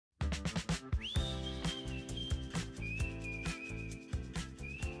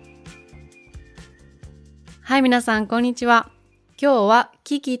はい、皆さん、こんにちは。今日は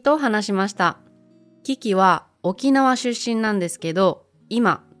キキと話しました。キキは沖縄出身なんですけど、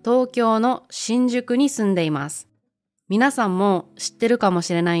今、東京の新宿に住んでいます。皆さんも知ってるかも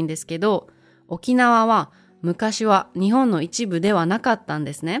しれないんですけど、沖縄は昔は日本の一部ではなかったん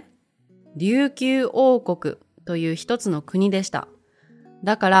ですね。琉球王国という一つの国でした。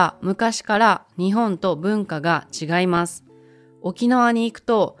だから昔から日本と文化が違います。沖縄に行く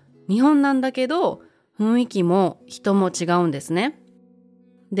と日本なんだけど雰囲気も人も違うんですね。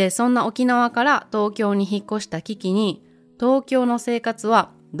で、そんな沖縄から東京に引っ越したキキに東京の生活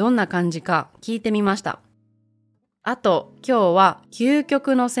はどんな感じか聞いてみました。あと今日は究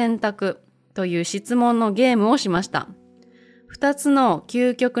極の選択という質問のゲームをしました。2つの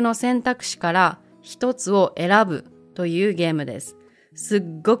究極の選択肢から1つを選ぶというゲームです。すっ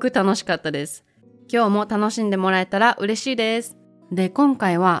ごく楽しかったです。今日も楽しんでもらえたら嬉しいです。で、今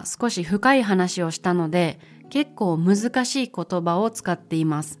回は少し深い話をしたので、結構難しい言葉を使ってい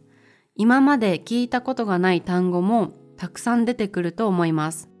ます。今まで聞いたことがない単語もたくさん出てくると思い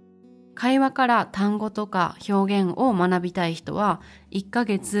ます。会話から単語とか表現を学びたい人は1ヶ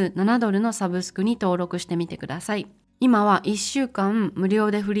月$7のサブスクに登録してみてください。今は1週間無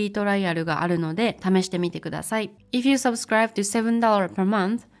料でフリートライアルがあるので試してみてください。If you subscribe to $7 per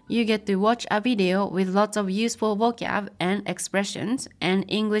month, you get to watch a video with lots of useful vocab and expressions and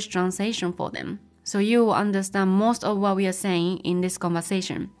English translation for them. So you will understand most of what we are saying in this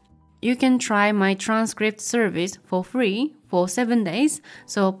conversation.You can try my transcript service for free for 7 days,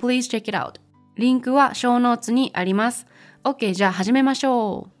 so please check it out. リンクはショーノーツにあります。OK、じゃあ始めまし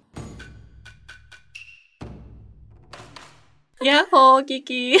ょう。やっほー、キ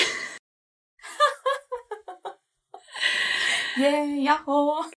キ。イェーイ、ヤッ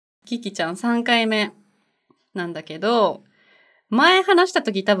ホー。キキちゃん3回目なんだけど、前話した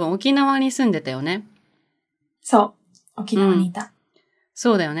時多分沖縄に住んでたよね。そう、沖縄にいた。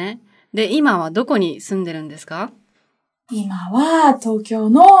そうだよね。で、今はどこに住んでるんですか？今は東京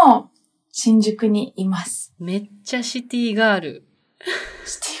の新宿にいます。めっちゃシティガール。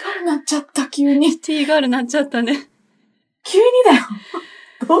シティガールなっちゃった、急に。シティガールなっちゃったね。急にだよ。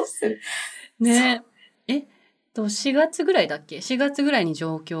どうする？ねえ。4月ぐらいだっけ？ 4 月ぐらいに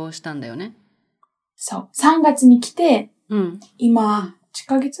上京したんだよね。そう、3月に来て、うん。今、8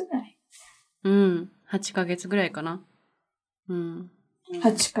ヶ月ぐらい？うん。8ヶ月ぐらいかな。うん。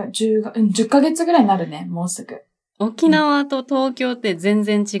8か、10ヶ月ぐらいになるね、もうすぐ。沖縄と東京って全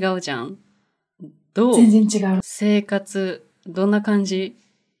然違うじゃん。どう？全然違う。生活、どんな感じ？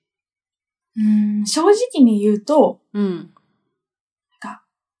正直に言うと、うん。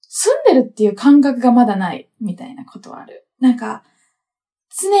住んでるっていう感覚がまだないみたいなことはある。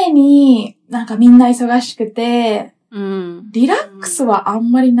常にみんな忙しくて、うん。リラックスはあ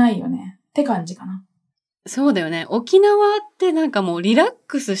んまりないよね。って感じかな。そうだよね。沖縄ってもうリラッ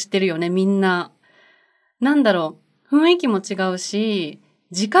クスしてるよね、みんな。なんだろう。雰囲気も違うし、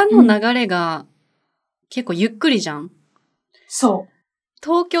時間の流れが結構ゆっくりじゃん。そう。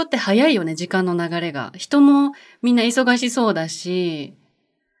東京って早いよね、時間の流れが。人もみんな忙しそうだし、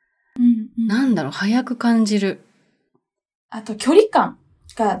なんだろう、早く感じる。あと、距離感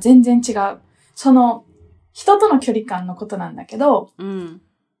が全然違う。人との距離感のことなんだけど、うん。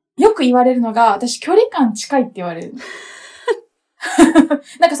よく言われるのが、私距離感近いって言われる。物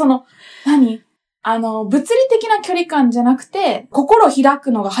理的な距離感じゃなくて、心を開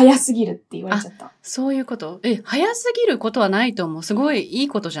くのが早すぎるって言われちゃった。そういうこと？早すぎることはないと思う。すごいいい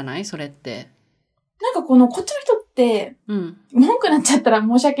ことじゃない？それって。こっちの人って、文句なっちゃったら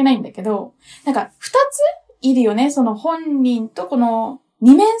申し訳ないんだけど、二ついるよね。本人とこの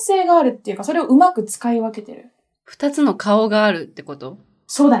二面性があるっていうか、それをうまく使い分けてる。二つの顔があるってこと？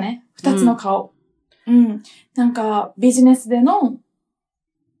そうだね。二つの顔。ビジネスでの、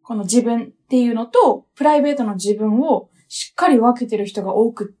この自分っていうのと、プライベートの自分をしっかり分けてる人が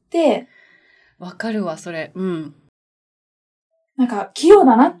多くって。わかるわ、それ。うん。器用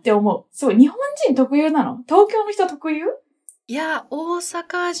だなって思う。すごい、日本人特有なの？東京の人特有？いや、大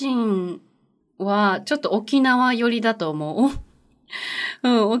阪人はちょっと沖縄寄りだと思う。う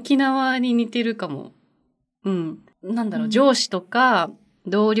ん、沖縄に似てるかも。うん。上司とか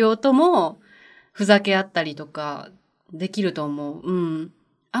同僚ともふざけ合ったりとかできると思う。うん。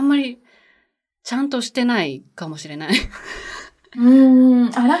あんまりちゃんとしてないかもしれない。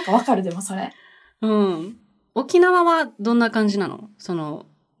わかる、でもそれ。うん。沖縄はどんな感じなの？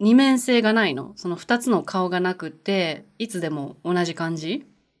二面性がないの？二つの顔がなくって、いつでも同じ感じ？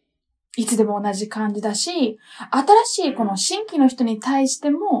いつでも同じ感じだし、新しいこの新規の人に対して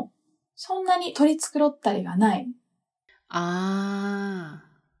も、そんなに取り繕ったりがない。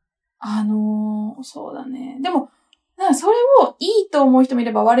そうだね。でも、それをいいと思う人もい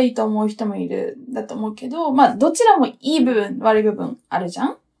れば悪いと思う人もいるんだと思うけど、まあ、どちらもいい部分、悪い部分あるじゃ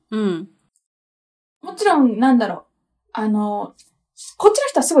ん？うん。もちろん、こっちの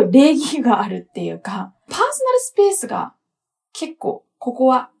人はすごい礼儀があるっていうか、パーソナルスペースが結構、ここ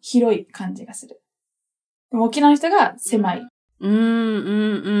は広い感じがする。でも沖縄の人が狭い。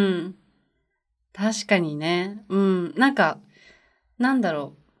確かにね。なんだ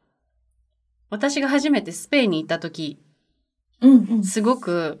ろう。私が初めてスペインに行った時、すご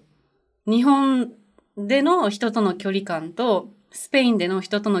く日本での人との距離感とスペインでの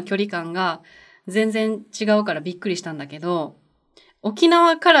人との距離感が全然違うからびっくりしたんだけど、沖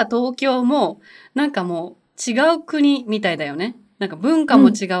縄から東京もなんかもう違う国みたいだよね。なんか文化も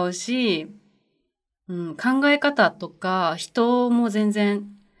違うし、考え方とか人も全然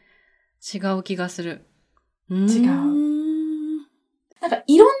違う気がする。違う。なんか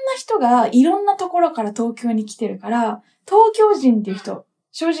いろんな人がいろんなところから東京に来てるから、東京人っていう人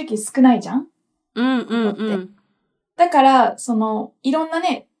正直少ないじゃん？だから、いろんな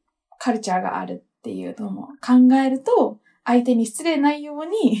ね、カルチャーがあるっていうのも考えると、相手に失礼ないよう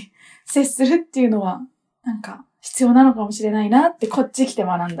に接するっていうのは、なんか必要なのかもしれないなってこっち来て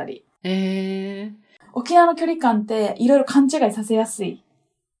学んだり。沖縄の距離感っていろいろ勘違いさせやすい。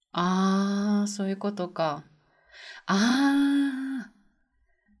そういうことか。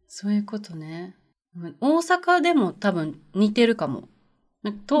そういうことね。大阪でも多分似てるかも。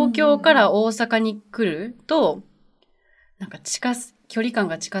東京から大阪に来ると、なんか距離感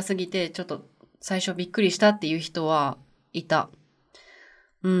が近すぎて、ちょっと最初びっくりしたっていう人はいた。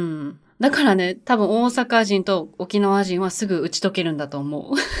だからね、多分大阪人と沖縄人はすぐ打ち解けるんだと思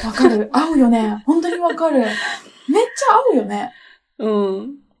う。わかる。合うよね。本当にわかる。めっちゃ合うよね。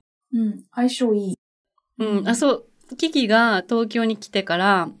相性いい。そう。キキが東京に来てか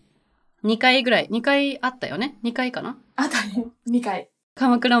ら2回あったよね？ 2 回かな？あったね。2回。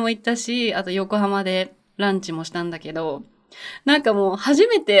鎌倉も行ったし、あと横浜でランチもしたんだけど、なんかもう初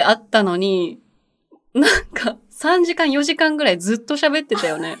めて会ったのに、なんか3時間4時間ぐらいずっと喋ってた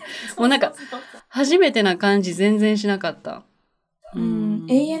よね。もうなんか初めてな感じ全然しなかった。永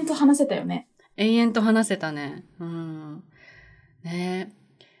遠と話せたよね。永遠と話せたね。ね。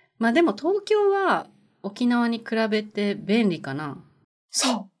まあでも東京は沖縄に比べて便利かな。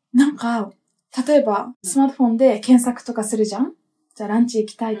そう。なんか、例えばスマートフォンで検索とかするじゃん？じゃあランチ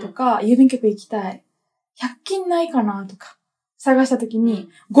行きたいとか、郵便局行きたい。100均ないかなとか、探した時に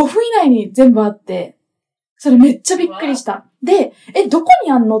5分以内に全部あって、それめっちゃびっくりした。で、どこ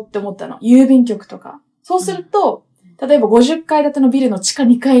にあんのって思ったの。郵便局とか。そうすると、例えば50階建てのビルの地下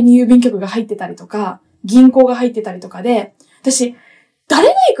2階に郵便局が入ってたりとか、銀行が入ってたりとかで、私、誰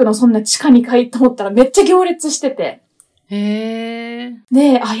が行くのそんな地下2階と思ったらめっちゃ行列してて。で、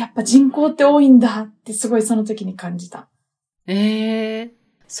やっぱ人口って多いんだってすごいその時に感じた。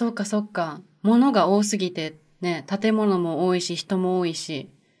そうかそうか。物が多すぎて、ね、建物も多いし、人も多いし。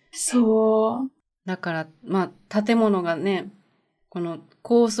そう。だから、まあ、建物がね、この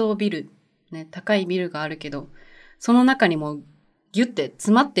高層ビル、ね、高いビルがあるけど、その中にもギュって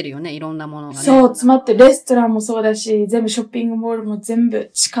詰まってるよね、いろんなものがね。そう、詰まってる。レストランもそうだし、全部ショッピングモールも全部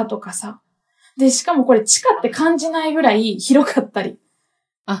地下とかさ。で、しかもこれ地下って感じないぐらい広かったり。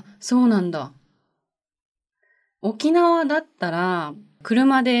あ、そうなんだ。沖縄だったら、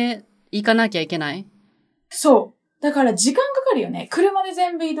車で行かなきゃいけない？そう。だから時間かかるよね。車で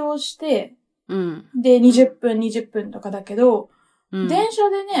全部移動して、で、20分とかだけど、電車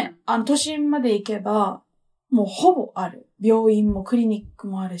でね、都心まで行けば、もうほぼある。病院もクリニック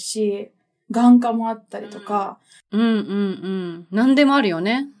もあるし、眼科もあったりとか。何でもあるよ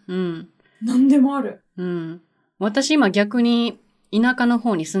ね。何でもある。私今逆に田舎の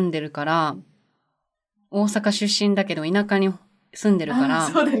方に住んでるから、大阪出身だけど田舎に住んでるから、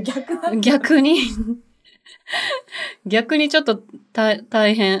そうだよ、逆にちょっと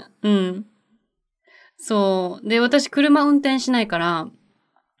大変。そう。で、私車運転しないから、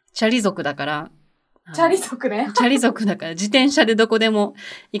チャリ族だから。チャリ族ね。チャリ族だから自転車でどこでも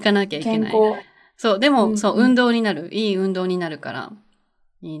行かなきゃいけない。健康。そう、でも、運動になる。いい運動になるから。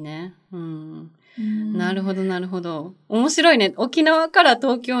いいね。なるほど、なるほど。面白いね。沖縄から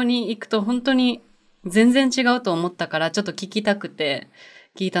東京に行くと本当に全然違うと思ったから、ちょっと聞きたくて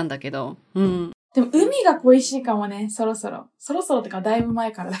聞いたんだけど。でも海が恋しいかもね、そろそろ。そろそろってかだいぶ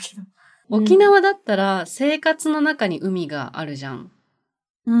前からだけど。沖縄だったら生活の中に海があるじゃん。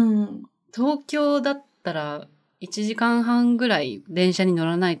東京だったら1時間半ぐらい電車に乗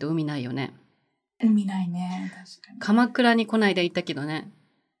らないと海ないよね。海ないね、確かに。鎌倉にこないだ行ったけどね。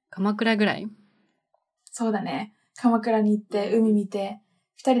鎌倉ぐらい？そうだね。鎌倉に行って海見て、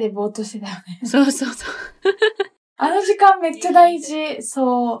二人でぼーっとしてたよね。そうそうそう。あの時間めっちゃ大事。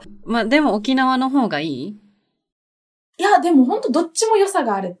そう。まあ、でも沖縄の方がいい？いや、でもほんとどっちも良さ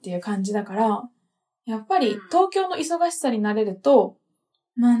があるっていう感じだから、やっぱり東京の忙しさに慣れると、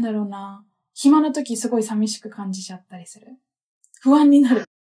なんだろうな、暇な時すごい寂しく感じちゃったりする。不安になる。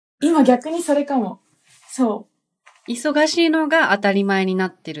今逆にそれかも。そう。忙しいのが当たり前にな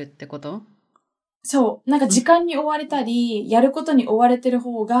ってるってこと？そう。なんか時間に追われたり、やることに追われてる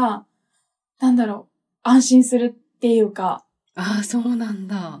方が、なんだろう、安心するっていうか。ああ、そうなん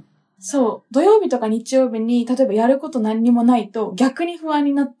だ。そう。土曜日とか日曜日に、例えばやること何にもないと、逆に不安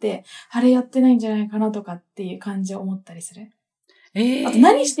になって、あれやってないんじゃないかなとかっていう感じを思ったりする。あと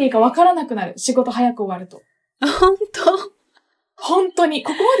何していいか分からなくなる。仕事早く終わると。本当？本当に。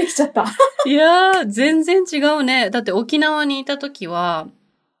ここまで来ちゃった。いやー、全然違うね。だって沖縄にいた時は、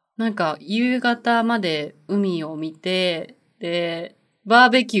なんか夕方まで海を見て、で、バー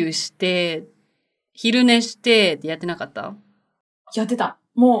ベキューして、昼寝してってやってなかった？やってた。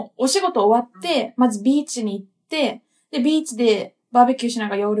もうお仕事終わって、まずビーチに行って、で、ビーチでバーベキューしな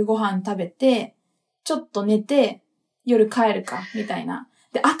がら夜ご飯食べて、ちょっと寝て、夜帰るか、みたいな。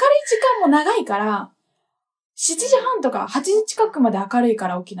で、明るい時間も長いから、7時半とか8時近くまで明るいか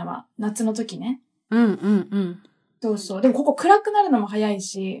ら沖縄。夏の時ね。うんうんうん。そうそう。でもここ暗くなるのも早い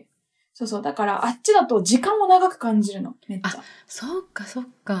し、そうそう。だからあっちだと時間も長く感じるの。めっちゃ。あ、そっかそっ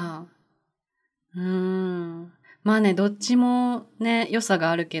か。まあね、どっちもね、良さが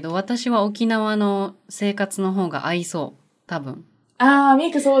あるけど、私は沖縄の生活の方が合いそう。多分。あー、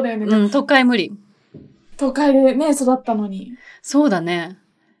ミクそうだよね。うん、都会無理。都会でね、育ったのに。そうだね。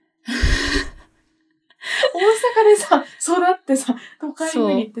大阪でさ、育ってさ、都会無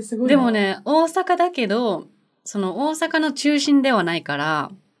理ってすごい。でもね、大阪だけど、その大阪の中心ではないか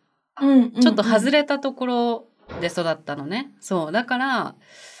ら、ちょっと外れたところで育ったのね。そう。だから、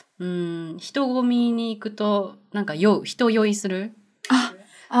人混みに行くと、なんか人酔いする。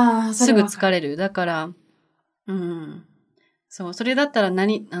すぐ疲れる。だから、そう。それだったら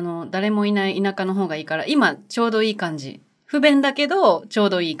誰もいない田舎の方がいいから、今ちょうどいい感じ。不便だけど、ちょう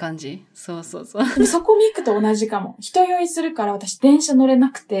どいい感じ。そうそうそう。でもそこミクと同じかも。人酔いするから私電車乗れ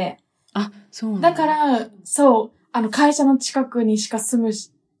なくて。あ、そうなんだ。だから、そう、会社の近くにしか住む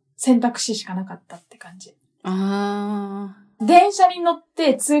選択肢しかなかったって感じ。電車に乗っ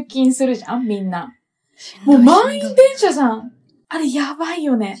て通勤するじゃんみんな。もう満員電車じゃん。あれやばい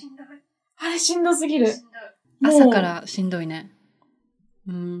よね。あれしんどすぎる。朝からしんどいね。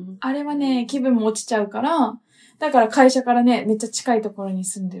あれはね、気分も落ちちゃうから、だから会社からね、めっちゃ近いところに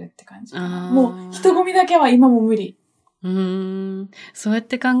住んでるって感じ。もう人混みだけは今も無理。そうやっ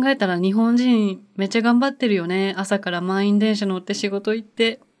て考えたら日本人めっちゃ頑張ってるよね。朝から満員電車乗って仕事行っ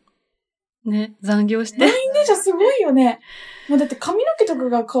て。ね、残業して。満員電車すごいよね。もうだって髪の毛とか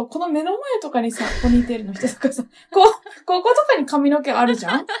がこの目の前とかにさ、ポニーテールの人とかさ、こことかに髪の毛あるじ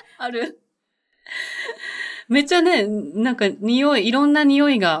ゃん？ある。めっちゃね、なんかいろんな匂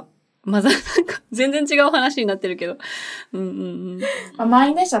いがなんか全然違う話になってるけど。満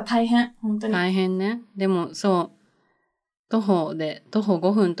員電車は大変、本当に。大変ね。でもそう、徒歩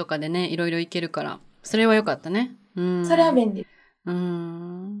5分とかでね、いろいろ行けるから、それは良かったね。それは便利。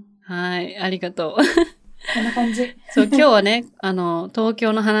はい、ありがとう。こんな感じ。そう、今日はね、東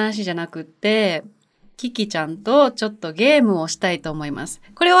京の話じゃなくって、キキちゃんとちょっとゲームをしたいと思います。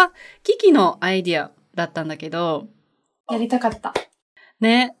これはキキのアイディアだったんだけど。やりたかった。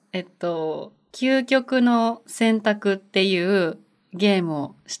ね、究極の選択っていうゲーム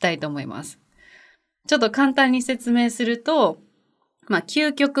をしたいと思います。ちょっと簡単に説明すると、まあ、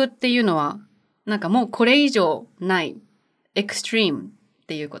究極っていうのは、なんかもうこれ以上ない、エクストリームっ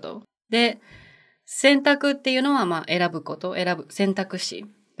ていうこと。で、選択っていうのは、まあ、選択肢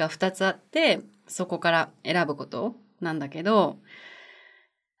が2つあって、そこから選ぶことなんだけど、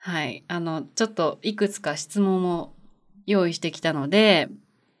はい、ちょっといくつか質問を用意してきたので、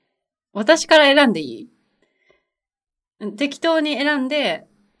私から選んでいい？適当に選んで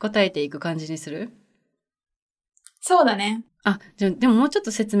答えていく感じにする？そうだね。でももうちょっ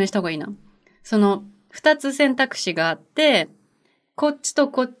と説明した方がいいな。その、2つ選択肢があって、こっちと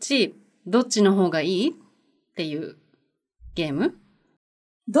こっち、どっちの方がいいっていうゲーム？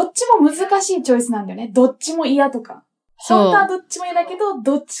どっちも難しいチョイスなんだよね。どっちも嫌とか。本当はどっちも嫌だけど、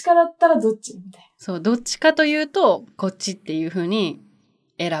どっちかだったらどっちみたいな。そう、どっちかというと、こっちっていう風に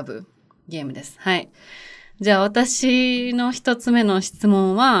選ぶゲームです。はい。じゃあ私の一つ目の質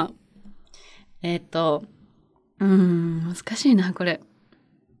問は、難しいな、これ。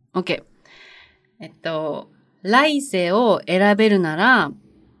OK。来世を選べるなら、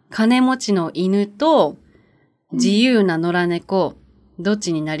金持ちの犬と自由な野良猫、どっ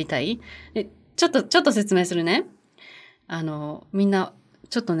ちになりたい？ちょっと説明するね。みんな、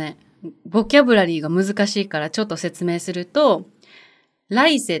ちょっとね、ボキャブラリーが難しいからちょっと説明すると、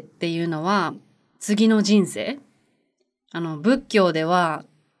来世っていうのは次の人生。仏教では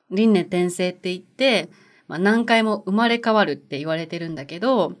輪廻転生って言って、何回も生まれ変わるって言われてるんだけ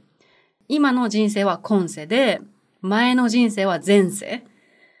ど、今の人生は今世で、前の人生は前世。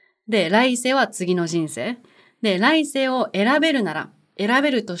で、来世は次の人生。で、来世を選べ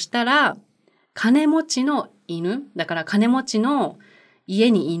るとしたら、金持ちの犬、だから金持ちの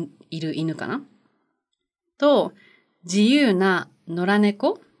家にいる犬かなと、自由な野良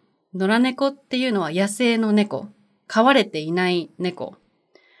猫。野良猫っていうのは野生の猫。飼われていない猫。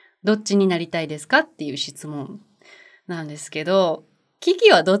どっちになりたいですかっていう質問なんですけど、キ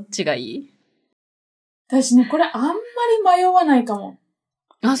キはどっちがいい？私ね、これあんまり迷わないかも。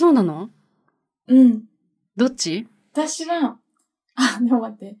あ、そうなの？うん。どっち？私は、でも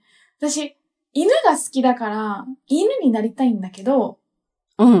待って。私、犬が好きだから、犬になりたいんだけど、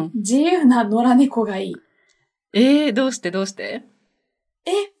うん。自由な野良猫がいい。どうしても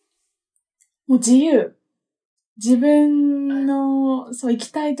う自由。自分の、そう、行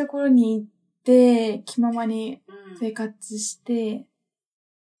きたいところに行って、気ままに生活して、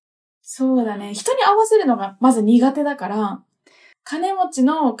そうだね。人に合わせるのがまず苦手だから、金持ち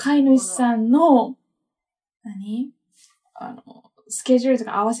の飼い主さんの、スケジュールと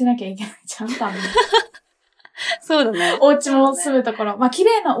か合わせなきゃいけないじゃん、多分。そうだね。お家も住むところ。綺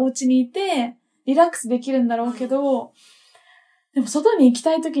麗なお家にいて、リラックスできるんだろうけど、でも外に行き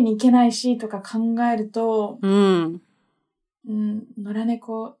たい時に行けないし、とか考えると、野良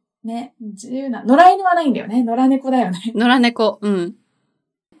猫、ね、自由な、野良犬はないんだよね。野良猫だよね。野良猫、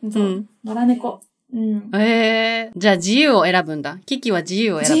そう、野良猫。じゃあ自由を選ぶんだ。キキは自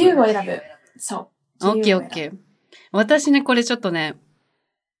由を選ぶ。自由を選ぶ。そう。オッケー。私ね、これちょっとね、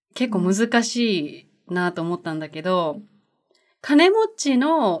結構難しいなと思ったんだけど、金持ち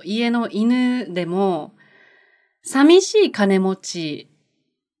の家の犬でも、寂しい金持ち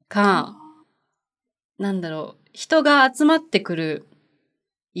か、人が集まってくる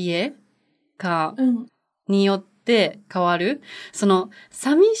家かによって変わる。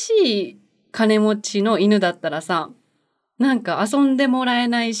寂しい金持ちの犬だったらさ、遊んでもらえ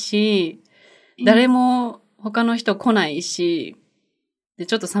ないし、誰も他の人来ないし、で、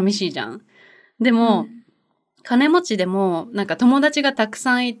ちょっと寂しいじゃん。でも、金持ちでも、友達がたく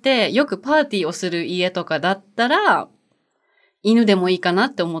さんいて、よくパーティーをする家とかだったら、犬でもいいかなっ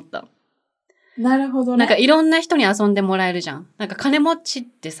て思った。なるほどね。いろんな人に遊んでもらえるじゃん。金持ちっ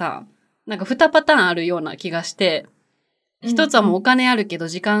てさ、2パターンあるような気がして、一つはもうお金あるけど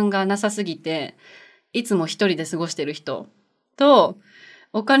時間がなさすぎて、いつも一人で過ごしてる人と、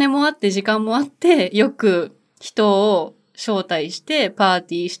お金もあって時間もあって、よく人を招待してパー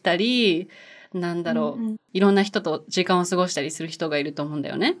ティーしたり、いろんな人と時間を過ごしたりする人がいると思うんだ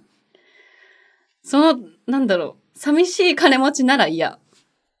よね。寂しい金持ちなら嫌。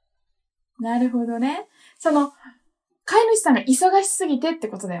なるほどね。飼い主さんが忙しすぎてって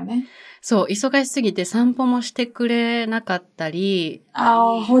ことだよね。そう、忙しすぎて散歩もしてくれなかったり。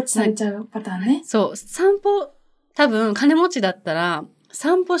放置されちゃうパターンね。そう、多分金持ちだったら、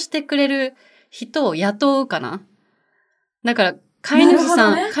散歩してくれる人を雇うかな。だから、飼い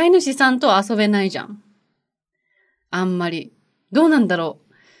主さんと遊べないじゃん。あんまり。どうなんだろ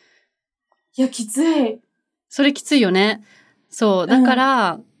う。いや、きつい。それきついよね。そう、だか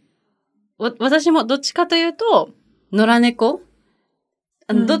ら、私もどっちかというと、野良猫？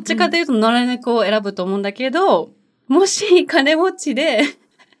どっちかというと野良猫を選ぶと思うんだけど、もし金持ちで、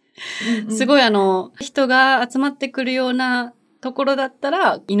すごい人が集まってくるようなところだった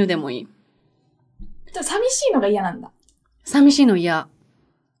ら、犬でもいい。寂しいのが嫌なんだ。寂しいの嫌。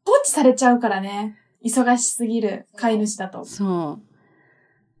放置されちゃうからね。忙しすぎる飼い主だと。そ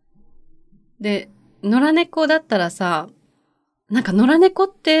う。で、野良猫だったらさ、野良猫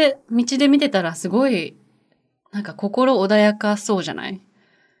って道で見てたらすごい、心穏やかそうじゃない？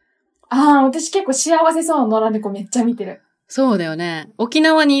私結構幸せそうな野良猫めっちゃ見てる。そうだよね。沖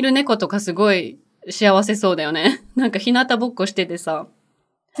縄にいる猫とかすごい幸せそうだよね。日向ぼっこしててさ。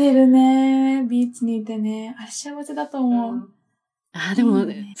てるね。ビーチにいてね。あれ幸せだと思う。でも、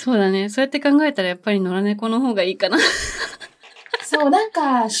そうだね。そうやって考えたらやっぱり野良猫の方がいいかな。そう、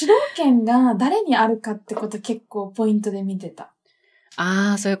主導権が誰にあるかってこと結構ポイントで見てた。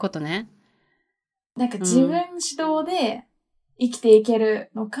そういうことね。自分主導で生きていけ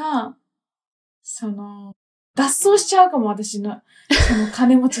るのか、脱走しちゃうかも、私の、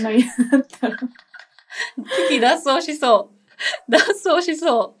金持ちの家だったら。キキ脱走しそう。脱走し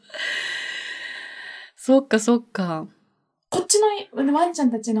そう。そっか。こっちのワンちゃ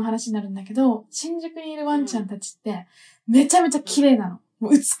んたちの話になるんだけど、新宿にいるワンちゃんたちって、めちゃめちゃ綺麗なの。も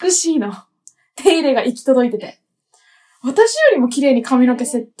う美しいの。手入れが行き届いてて。私よりも綺麗に髪の毛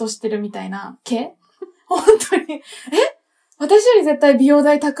セットしてるみたいな毛本当に。私より絶対美容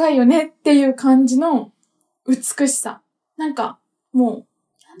代高いよねっていう感じの美しさ。なんか、も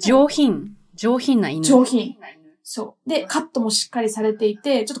う。上品な犬。上品。そう。で、カットもしっかりされてい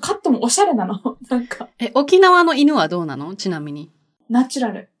て、ちょっとカットもおしゃれなの。なんか。沖縄の犬はどうなの？ちなみに。ナチュ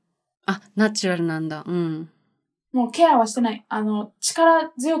ラル。あ、ナチュラルなんだ。うん。もうケアはしてない。力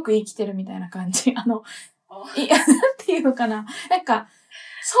強く生きてるみたいな感じ。なんていうのかな。なんか、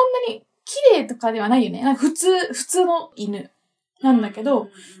そんなに綺麗とかではないよね。なんか普通の犬なんだけど、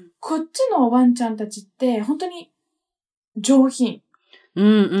こっちのワンちゃんたちって本当に上品。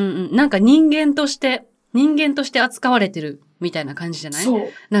なんか人間として扱われてるみたいな感じじゃない？そう。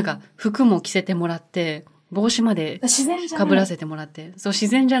なんか服も着せてもらって、帽子まで被らせてもらって。そう、自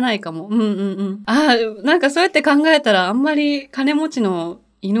然じゃないかも。なんかそうやって考えたらあんまり金持ちの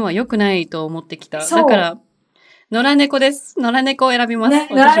犬は良くないと思ってきた。だから、野良猫です。野良猫を選びます。ね、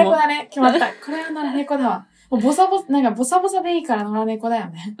野良猫だね。決まった。これは野良猫だわ。もうボサボサでいいから野良猫だよ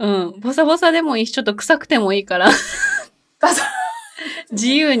ね。ボサボサでもいいし、ちょっと臭くてもいいから。自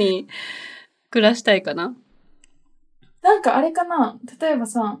由に暮らしたいかな。なんかあれかな、例えば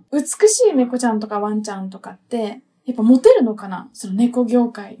さ、美しい猫ちゃんとかワンちゃんとかって、やっぱモテるのかな？その猫業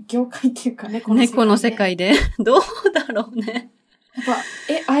界っていうか猫の世界で。どうだろうね。やっ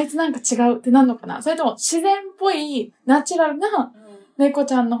ぱ、あいつなんか違うってなんのかな？それとも自然っぽいナチュラルな猫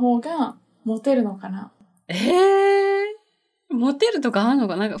ちゃんの方がモテるのかな？モテるとかあるの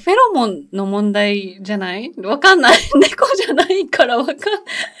かな？なんかフェロモンの問題じゃない？わかんない。猫じゃないからわかんない。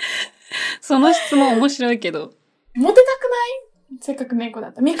その質問面白いけど。モテたくない？せっかく猫だ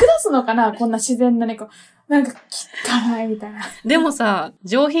った。見下すのかな？こんな自然な猫。なんか汚いみたいな。でもさ、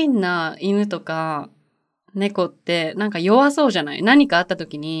上品な犬とか猫ってなんか弱そうじゃない？何かあった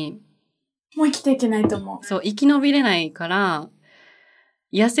時に。もう生きていけないと思う。そう、生き延びれないから、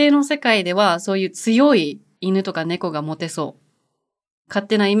野生の世界ではそういう強い犬とか猫がモテそう。勝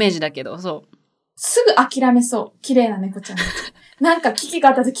手なイメージだけど、そう。すぐ諦めそう。綺麗な猫ちゃん。なんか危機が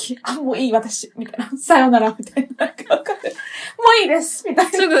あった時、もういい私、みたいな。さよなら、みたいな。なんかわかる。もういいです、みたい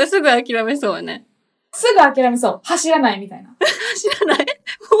な。すぐ諦めそうね。すぐ諦めそう。走らない、みたいな。走らない？もう、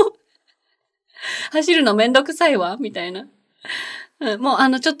走るのめんどくさいわ、みたいな。も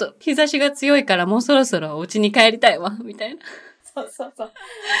うちょっと日差しが強いからもうそろそろお家に帰りたいわ、みたいな。そう。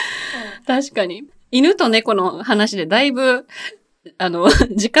確かに。犬と猫の話でだいぶ、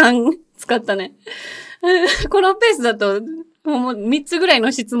時間使ったね。このペースだと、もう3つぐらい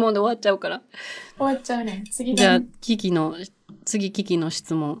の質問で終わっちゃうから。終わっちゃうね。次じゃあ、キキの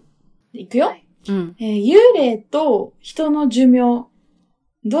質問。いくよ。うん。幽霊と人の寿命、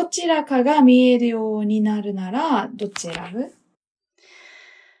どちらかが見えるようになるなら、どっち選ぶ？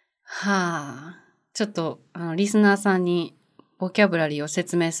ちょっと、リスナーさんにボキャブラリーを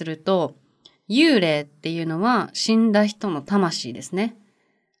説明すると、幽霊っていうのは死んだ人の魂ですね。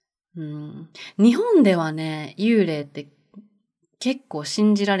日本ではね、幽霊って結構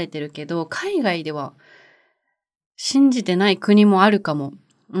信じられてるけど、海外では信じてない国もあるかも。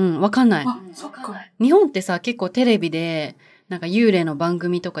わかんない。そっか。日本ってさ、結構テレビで、なんか幽霊の番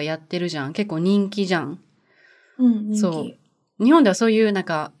組とかやってるじゃん。結構人気じゃん。人気。そう。日本ではそういうなん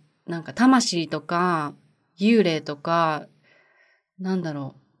か魂とか、幽霊とか、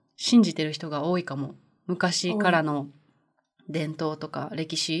信じてる人が多いかも。昔からの伝統とか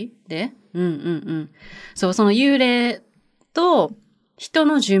歴史で。そう、その幽霊と人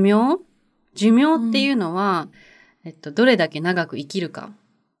の寿命っていうのは、どれだけ長く生きるかっ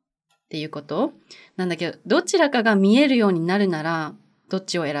ていうことなんだけど、どちらかが見えるようになるなら、どっ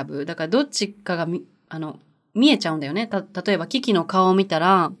ちを選ぶ？だからどっちかが見えちゃうんだよね。例えば、キキの顔を見た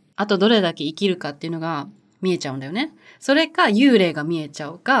ら、あとどれだけ生きるかっていうのが見えちゃうんだよね。それか、幽霊が見えちゃ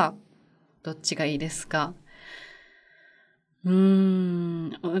うか、どっちがいいですか？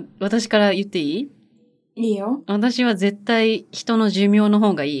私から言っていい？いいよ。私は絶対人の寿命の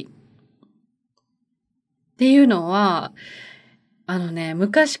方がいい。っていうのは、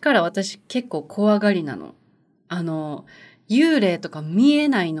昔から私結構怖がりなの。幽霊とか見え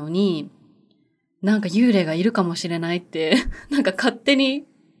ないのに、なんか幽霊がいるかもしれないって、なんか勝手に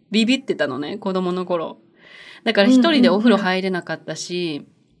ビビってたのね、子供の頃。だから一人でお風呂入れなかったし、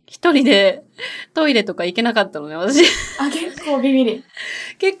一人でトイレとか行けなかったのね、私。結構ビビり。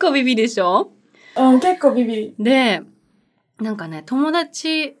結構ビビりでしょ？結構ビビり。で、なんかね、友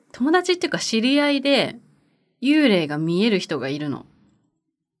達っていうか知り合いで、幽霊が見える人がいるの。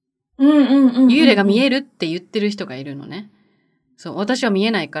幽霊が見えるって言ってる人がいるのね。そう、私は見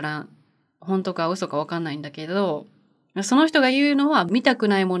えないから、本当か嘘かわかんないんだけど、その人が言うのは見たく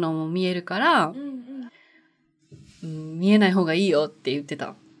ないものも見えるから、見えない方がいいよって言って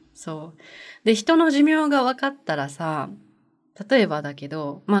た。そう。で、人の寿命が分かったらさ、例えばだけ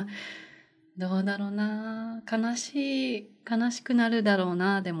ど、まあ、どうだろうな。悲しくなるだろう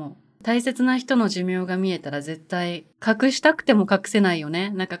な。でも、大切な人の寿命が見えたら絶対、隠したくても隠せないよね。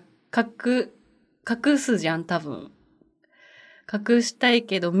なんか、隠すじゃん、多分。隠したい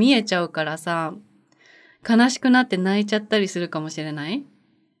けど見えちゃうからさ、悲しくなって泣いちゃったりするかもしれない？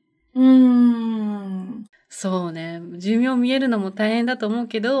そうね。寿命見えるのも大変だと思う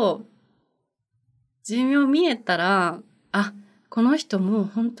けど、寿命見えたら、あ、この人もう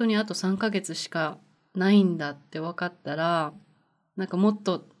本当にあと3ヶ月しかないんだって分かったら、なんかもっ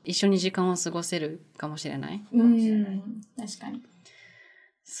と一緒に時間を過ごせるかもしれない。確かに。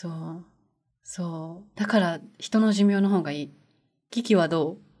そう。だから人の寿命の方がいい。キキは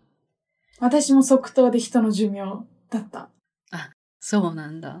どう？私も即答で人の寿命だった。あ、そうな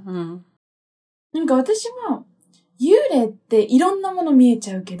んだ。うん。なんか私も、幽霊っていろんなもの見えち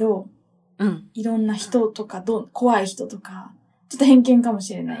ゃうけど、いろんな人とか、怖い人とか、ちょっと偏見かも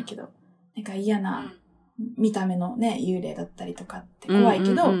しれないけど、なんか嫌な見た目のね、幽霊だったりとかって怖い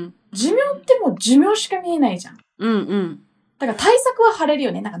けど、寿命ってもう寿命しか見えないじゃん。だから対策は張れる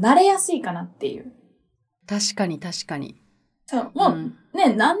よね。なんか慣れやすいかなっていう。確かに。そう、もう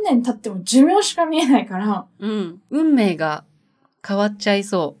ね、何年経っても寿命しか見えないから。運命が変わっちゃい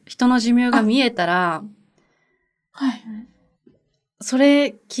そう。人の寿命が見えたら、そ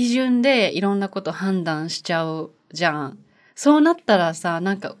れ基準でいろんなこと判断しちゃうじゃん。そうなったらさ、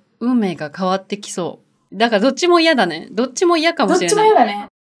なんか運命が変わってきそう。だからどっちも嫌だね。どっちも嫌かもしれない。どっちも嫌だね。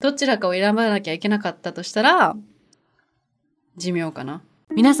どちらかを選ばなきゃいけなかったとしたら、寿命かな。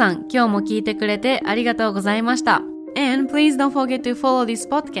皆さん、今日も聞いてくれてありがとうございました。And please don't forget to follow this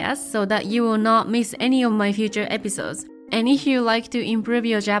podcast so that you will not miss any of my future episodes. And if you like to improve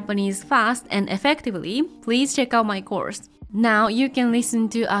your Japanese fast and effectively, please check out my course. Now you can listen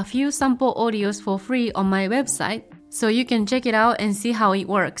to a few sample audios for free on my website, so you can check it out and see how it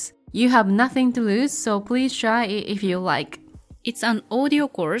works. You have nothing to lose, so please try it if you like. It's an audio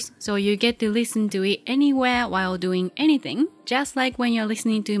course, so you get to listen to it anywhere while doing anything, just like when you're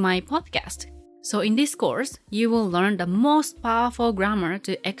listening to my podcast. So in this course, you will learn the most powerful grammar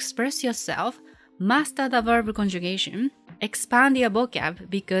to express yourself, master the verb conjugation, expand your vocab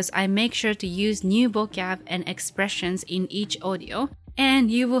because I make sure to use new vocab and expressions in each audio,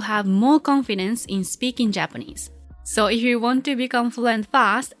 and you will have more confidence in speaking Japanese. So if you want to become fluent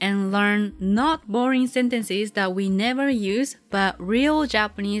fast and learn not boring sentences that we never use, but real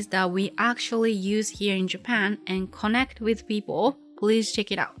Japanese that we actually use here in Japan and connect with people, please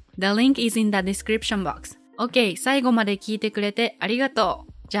check it out. The link is in the description box. OK, 最後まで聞いてくれてありがと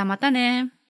う。じゃあまたね。